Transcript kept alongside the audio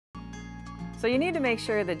So you need to make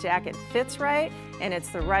sure the jacket fits right and it's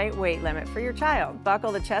the right weight limit for your child.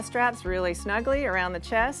 Buckle the chest straps really snugly around the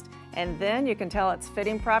chest, and then you can tell it's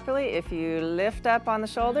fitting properly if you lift up on the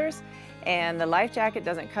shoulders and the life jacket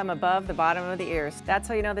doesn't come above the bottom of the ears. That's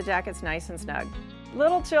how you know the jacket's nice and snug.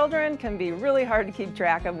 Little children can be really hard to keep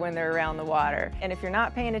track of when they're around the water, and if you're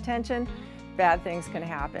not paying attention, bad things can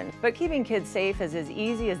happen. But keeping kids safe is as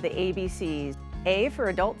easy as the ABCs. A for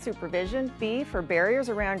adult supervision, B for barriers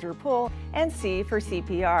around your pool, and C for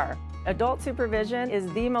CPR. Adult supervision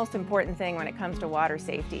is the most important thing when it comes to water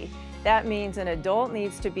safety. That means an adult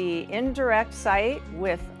needs to be in direct sight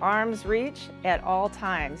with arm's reach at all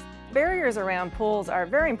times. Barriers around pools are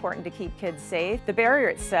very important to keep kids safe. The barrier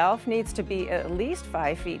itself needs to be at least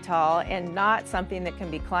 5 feet tall and not something that can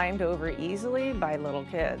be climbed over easily by little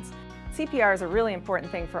kids. CPR is a really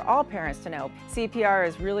important thing for all parents to know. CPR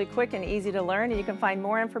is really quick and easy to learn, and you can find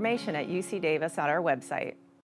more information at UCDavis on our website.